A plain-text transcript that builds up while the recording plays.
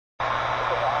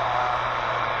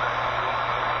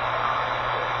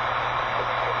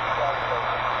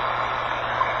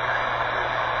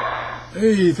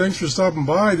Hey, thanks for stopping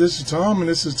by. This is Tom, and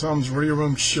this is Tom's Radio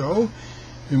Room Show.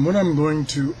 And what I'm going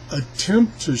to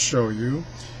attempt to show you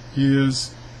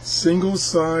is single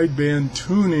sideband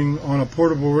tuning on a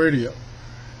portable radio.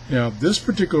 Now, this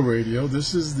particular radio,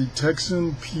 this is the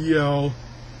Tecsun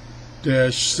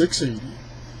PL-680.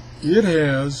 It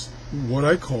has what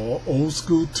I call old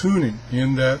school tuning,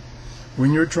 in that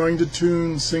when you're trying to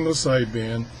tune single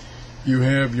sideband, you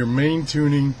have your main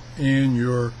tuning and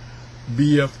your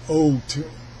BFO tuning.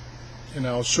 And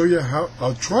I'll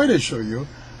try to show you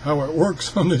how it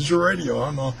works on this radio. I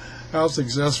don't know how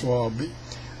successful I'll be.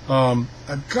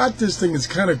 I've got this thing that's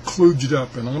kind of kludged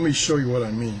up, and let me show you what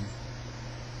I mean.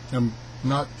 I'm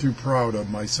not too proud of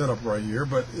my setup right here,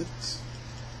 but it's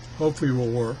hopefully will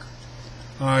work.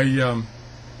 I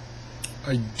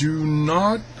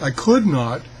could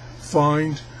not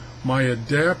find my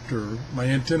adapter, my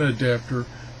antenna adapter,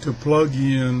 to plug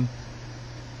in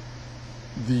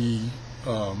the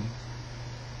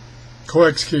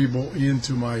coax cable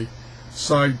into my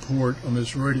side port on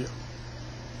this radio.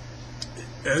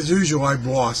 As usual, I've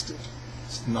lost it.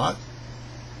 It's not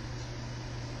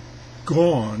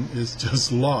gone, it's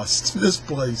just lost,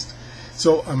 misplaced.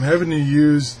 So I'm having to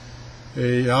use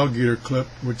a alligator clip,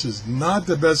 which is not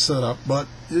the best setup, but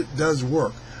it does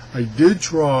work. I did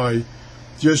try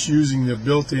just using the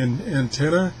built-in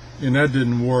antenna, and that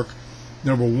didn't work.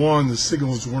 Number one, the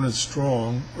signals weren't as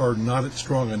strong, or not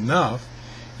strong enough,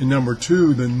 and number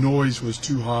two, the noise was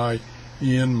too high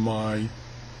in my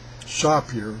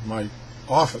shop here, my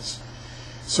office.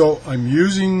 So I'm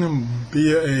using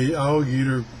via a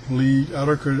alligator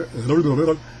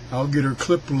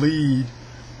clip lead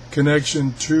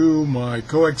connection to my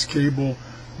coax cable,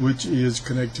 which is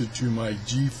connected to my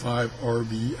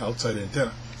G5RB outside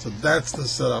antenna. So that's the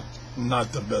setup,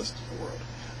 not the best in the world.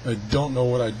 I don't know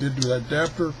what I did to that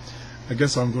adapter. I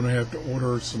guess I'm going to have to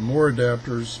order some more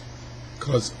adapters,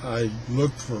 because I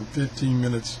looked for 15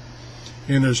 minutes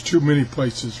and there's too many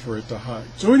places for it to hide.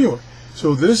 So anyway,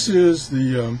 so this is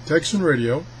the Tecsun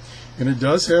radio, and it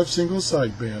does have single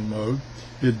sideband mode.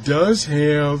 It does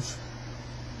have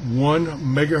 1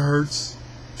 megahertz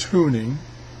tuning,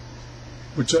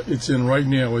 which it's in right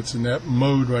now. It's in that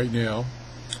mode right now.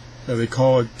 They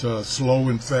call it slow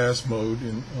and fast mode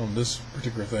on this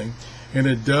particular thing. And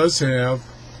it does have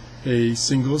a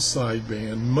single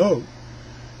sideband mode,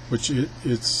 which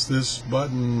it's this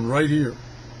button right here.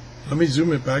 Let me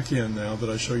zoom it back in now that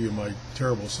I show you my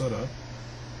terrible setup.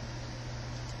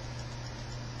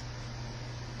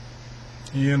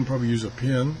 And probably use a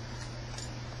pin.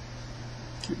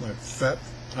 Keep my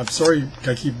I'm sorry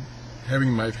I keep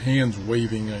having my hands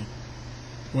waving. I'm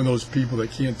one of those people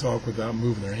that can't talk without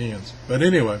moving their hands. But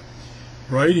anyway,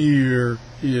 right here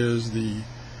is the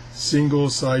single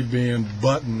sideband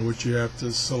button, which you have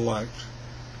to select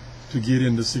to get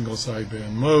into single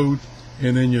sideband mode,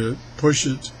 and then you push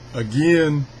it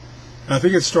again. I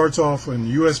think it starts off on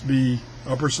USB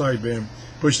upper sideband,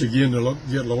 push it again to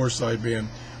get lower sideband,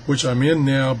 which I'm in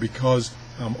now because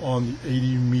I'm on the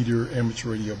 80-meter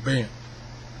amateur radio band.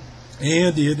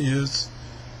 And it is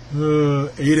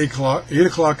 8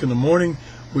 o'clock in the morning,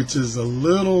 which is a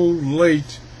little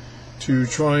late to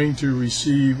trying to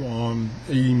receive on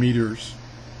 80 meters.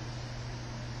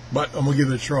 But I'm going to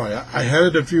give it a try. I had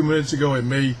it a few minutes ago. It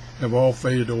may have all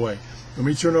faded away. Let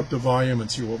me turn up the volume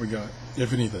and see what we got,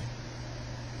 if anything.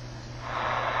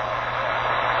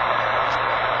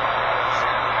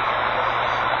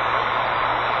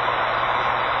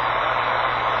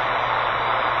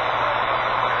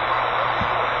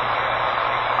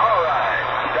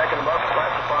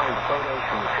 Photos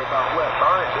from the trip out west.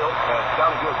 All right, Bill.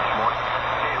 Sounded good this morning.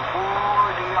 And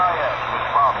 4 DIS with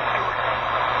problems to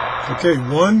it. Okay,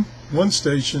 one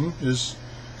station is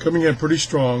coming in pretty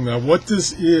strong. Now, what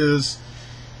this is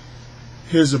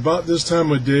about this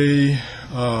time of day.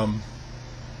 I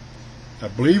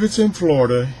believe it's in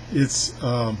Florida. It's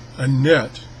a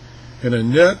net, and a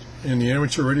net in the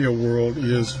amateur radio world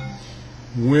is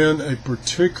when a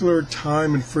particular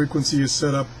time and frequency is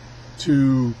set up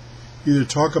to either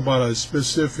talk about a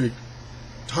specific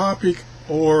topic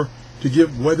or to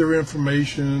give weather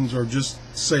information or just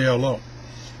say hello.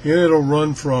 And it'll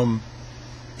run from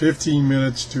 15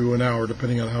 minutes to an hour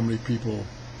depending on how many people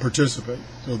participate.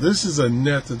 So this is a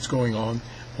net that's going on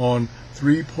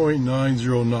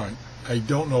 3.909. I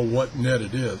don't know what net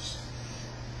it is.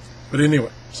 But anyway,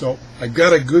 so I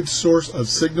got a good source of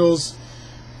signals.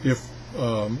 If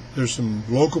there's some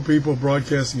local people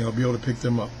broadcasting, I'll be able to pick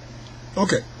them up.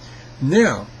 Okay.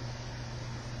 Now,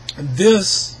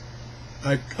 this,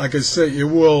 like I say, it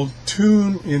will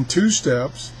tune in 2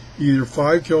 steps, either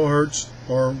 5 kilohertz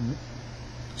or,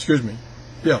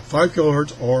 Yeah, 5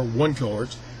 kilohertz or 1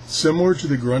 kilohertz, similar to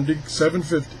the Grundig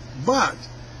 750. But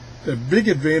the big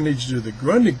advantage that the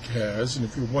Grundig has, and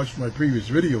if you watch my previous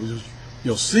videos,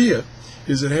 you'll see it,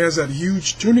 is it has that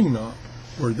huge tuning knob.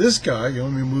 Where this guy,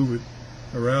 let me move it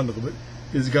around a little bit,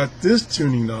 has got this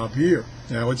tuning knob here.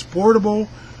 Now it's portable.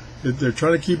 They're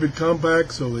trying to keep it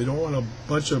compact, so they don't want a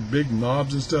bunch of big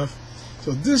knobs and stuff.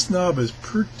 So this knob is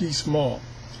pretty small.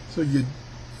 So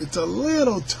it's a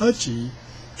little touchy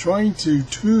trying to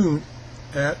tune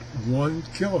at 1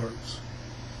 kilohertz.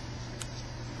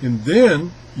 And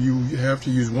then you have to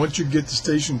use, once you get the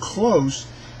station close,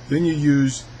 then you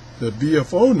use the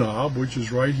BFO knob, which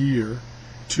is right here,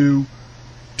 to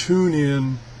tune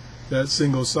in that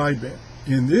single sideband.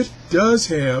 And it does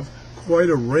have quite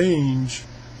a range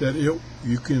that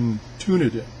you can tune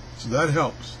it in. So that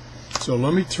helps. So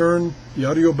let me turn the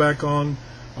audio back on.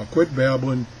 I'll quit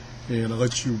babbling and I'll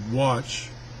let you watch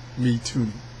me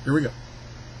tuning. Here we go.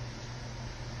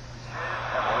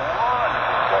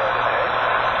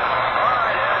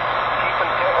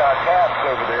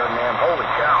 Over there, man. Holy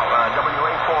cow.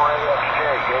 WA4AXJ,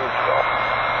 Gainesville.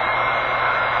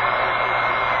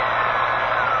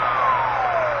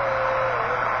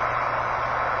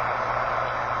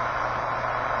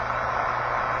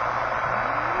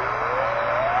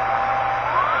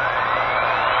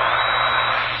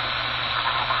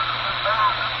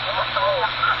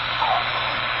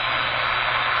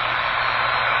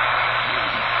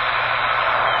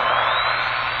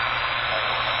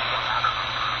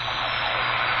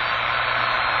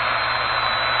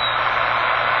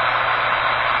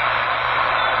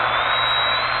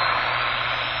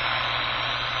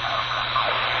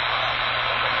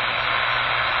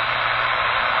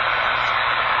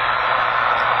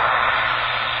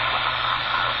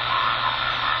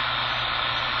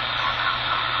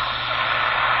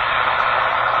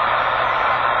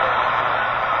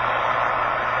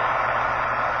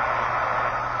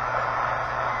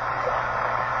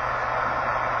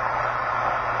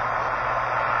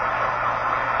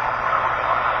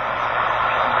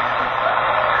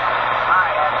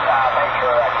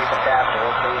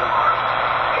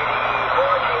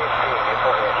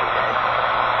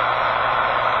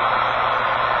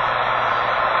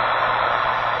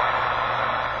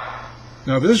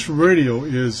 Now this radio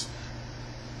is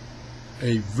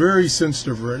a very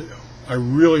sensitive radio. I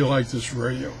really like this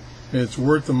radio. And it's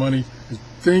worth the money. I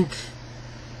think,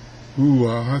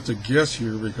 I'll have to guess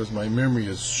here because my memory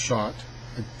is shot.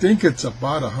 I think it's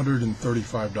about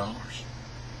 $135.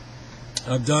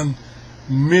 I've done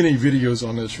many videos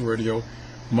on this radio.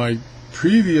 My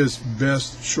previous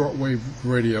best shortwave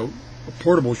radio, a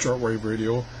portable shortwave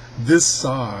radio, this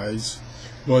size,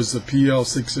 was the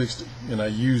PL-680, and I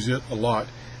use it a lot.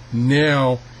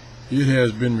 Now it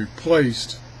has been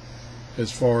replaced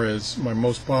as far as my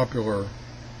most popular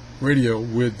radio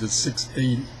with the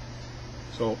 680.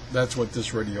 So that's what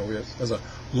this radio is. It has a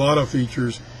lot of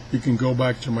features. You can go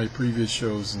back to my previous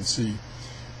shows and see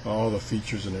all the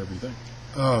features and everything.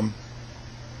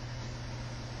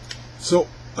 So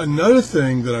another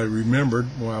thing that I remembered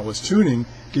while I was tuning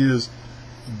is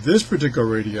this particular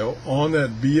radio on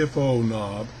that BFO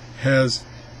knob has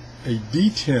a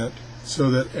detent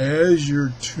so that as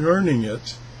you're turning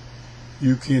it,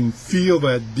 you can feel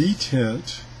that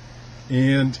detent,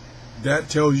 and that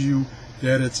tells you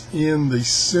that it's in the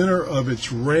center of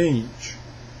its range.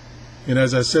 And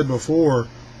as I said before,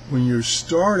 when you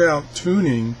start out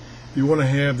tuning, you want to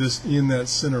have this in that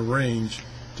center range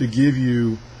to give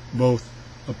you both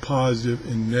a positive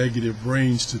and negative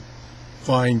range to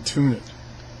fine tune it.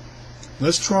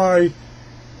 Let's try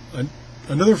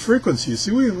another frequency.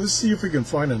 Let's see if we can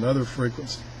find another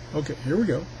frequency. Okay, here we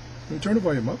go. Let me turn the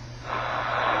volume up.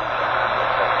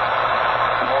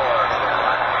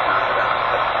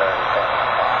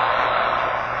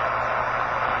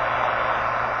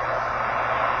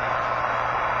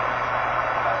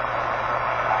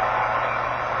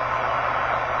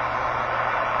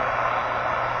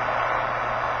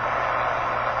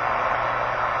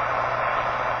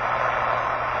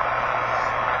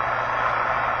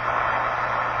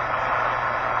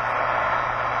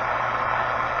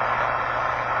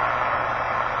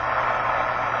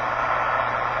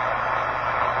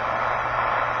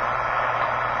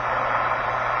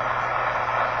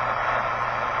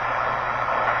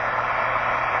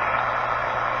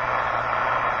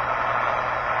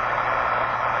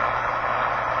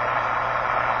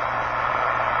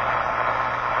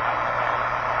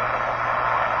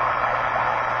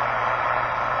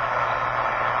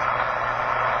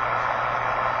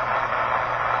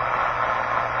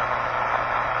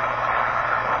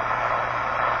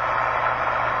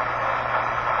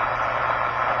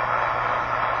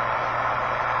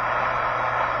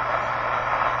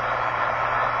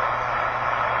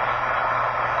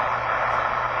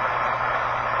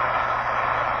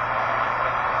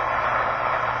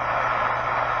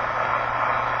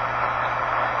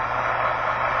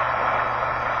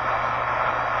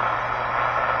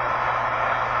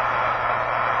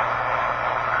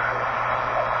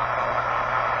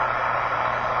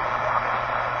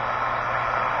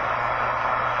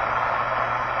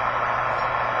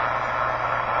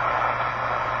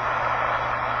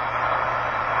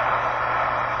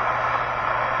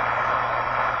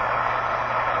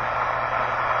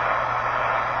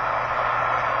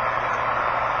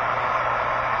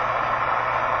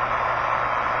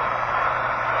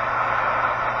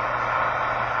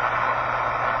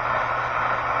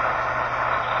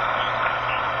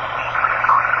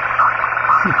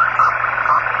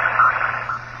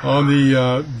 On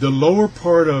the lower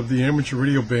part of the amateur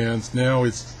radio bands, now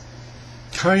it's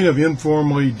kind of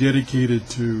informally dedicated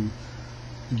to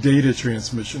data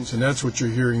transmissions, and that's what you're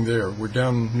hearing there. We're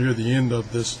down near the end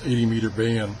of this 80-meter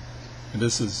band, and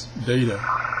this is data.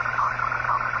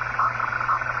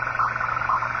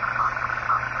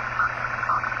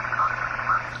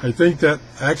 I think that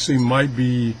actually might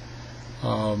be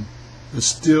the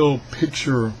still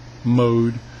picture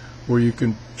mode, where you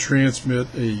can transmit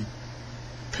a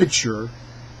picture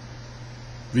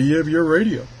via your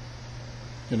radio.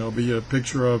 You know, be a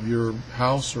picture of your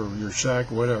house or your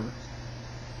shack, whatever.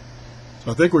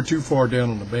 So I think we're too far down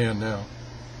on the band now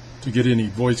to get any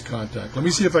voice contact. Let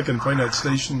me see if I can find that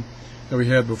station that we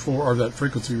had before, or that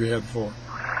frequency we had before.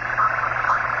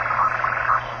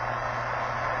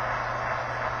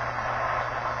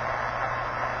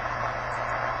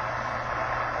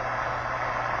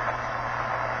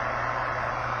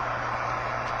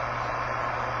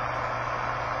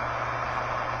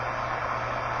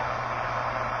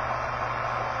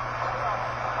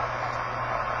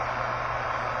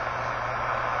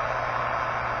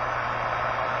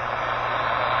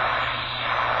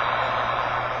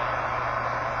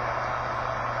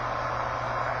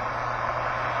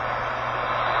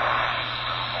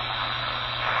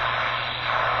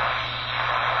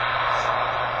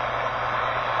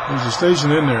 There's a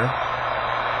station in there.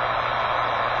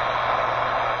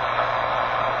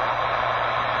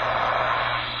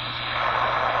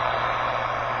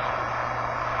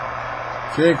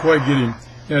 Can't quite get him.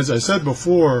 As I said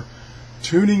before,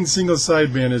 tuning single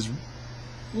sideband is a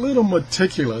little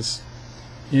meticulous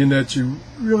in that you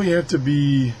really have to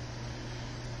be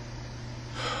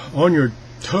on your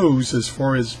toes as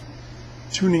far as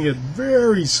tuning it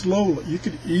very slowly. You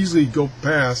could easily go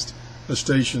past a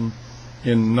station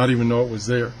and not even know it was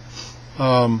there.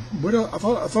 What else?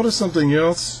 I thought of something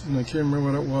else, and I can't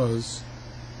remember what it was.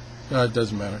 It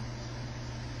doesn't matter.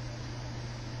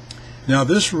 Now,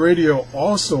 this radio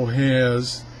also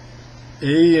has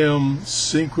AM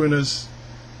synchronous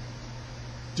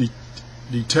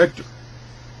detector,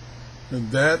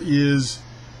 and that is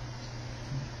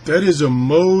a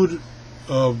mode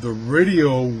of the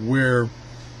radio where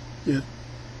it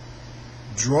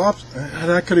drops, and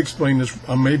I could explain this,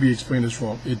 I maybe explain this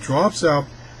wrong. It drops out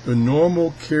the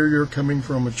normal carrier coming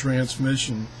from a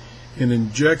transmission and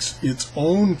injects its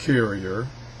own carrier,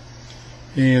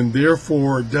 and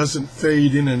therefore it doesn't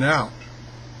fade in and out.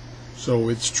 So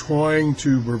it's trying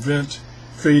to prevent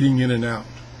fading in and out.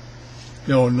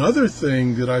 Now, another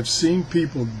thing that I've seen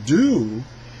people do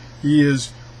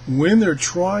is when they're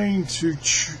trying to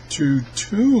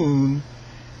tune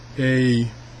a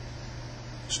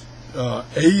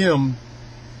AM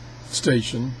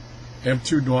station,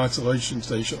 amplitude modulation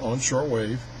station on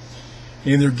shortwave,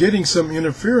 and they're getting some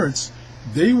interference,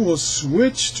 they will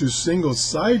switch to single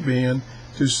sideband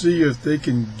to see if they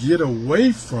can get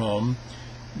away from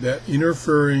that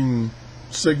interfering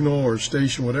signal or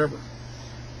station, whatever.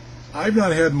 I've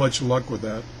not had much luck with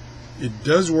that. It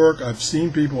does work. I've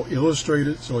seen people illustrate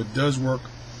it, so it does work.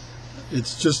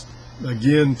 It's just,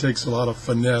 again, takes a lot of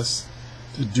finesse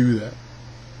to do that.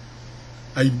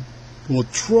 I will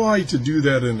try to do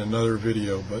that in another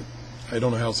video, but I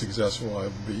don't know how successful I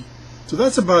will be. So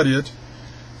that's about it.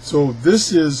 So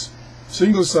this is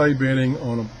single sidebanding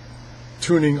on a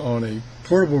tuning on a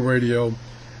portable radio.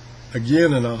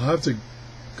 Again, and I'll have to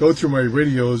go through my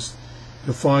radios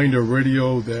to find a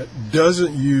radio that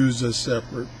doesn't use a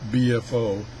separate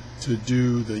BFO to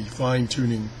do the fine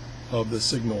tuning of the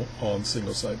signal on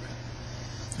single sideband.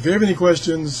 If you have any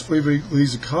questions, please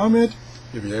leave a comment.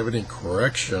 If you have any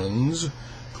corrections,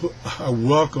 I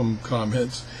welcome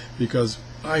comments, because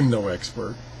I'm no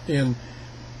expert, and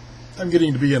I'm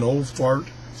getting to be an old fart,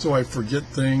 so I forget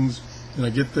things and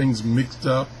I get things mixed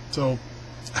up. So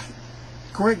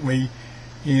correct me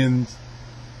and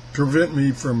prevent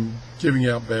me from giving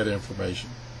out bad information.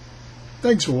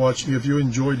 Thanks for watching. If you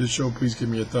enjoyed the show, please give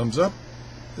me a thumbs up.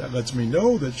 That lets me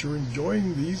know that you're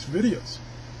enjoying these videos.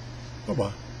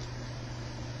 Bye-bye.